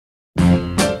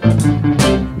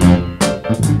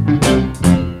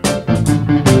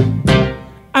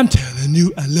telling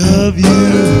you I love you.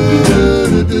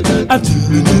 I'm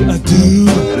telling you I do.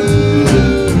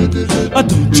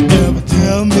 Don't you ever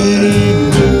tell me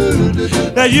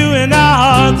that you and I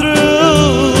are through.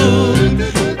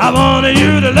 I wanted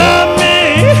you to love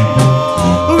me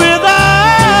with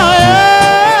all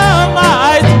your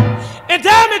might. And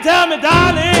tell me,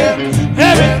 darling,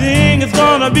 everything is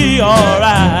gonna be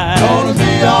alright. Gonna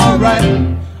be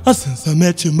alright. Since I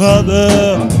met your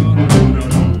mother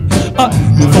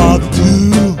and your father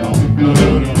too,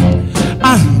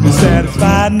 I'm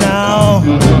satisfied now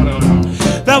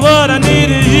that what I need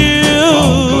is you.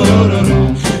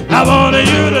 I wanted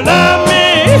you to love me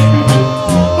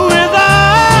with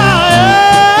all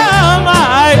your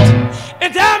might.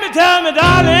 And tell me,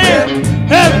 darling,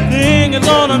 everything is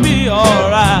gonna be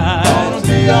alright. Gonna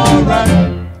be alright.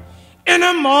 In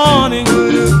the morning,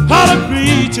 call a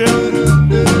preacher.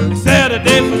 He said a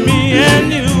day for me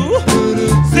and you.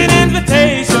 Send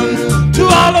invitations to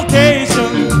our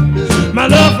location. My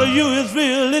love for you is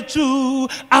really true.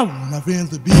 I want my friends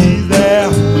to be there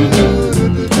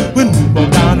when we walk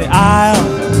down the aisle.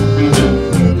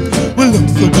 We look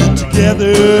so good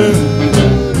together.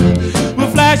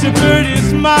 We'll flash a pretty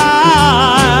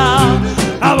smile.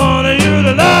 I wanted you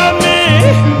to love me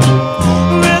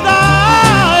with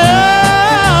all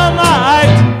your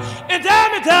might. And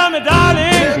tell me,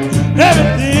 darling,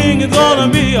 everything is gonna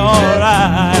be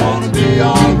alright. Gonna be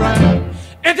alright.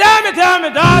 And tell me,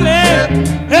 darling,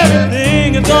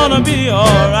 everything is gonna be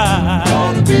alright.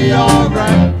 Gonna be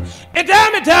alright. And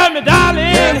tell me,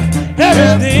 darling,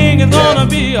 everything is gonna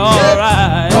be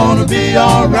alright. Gonna be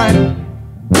alright.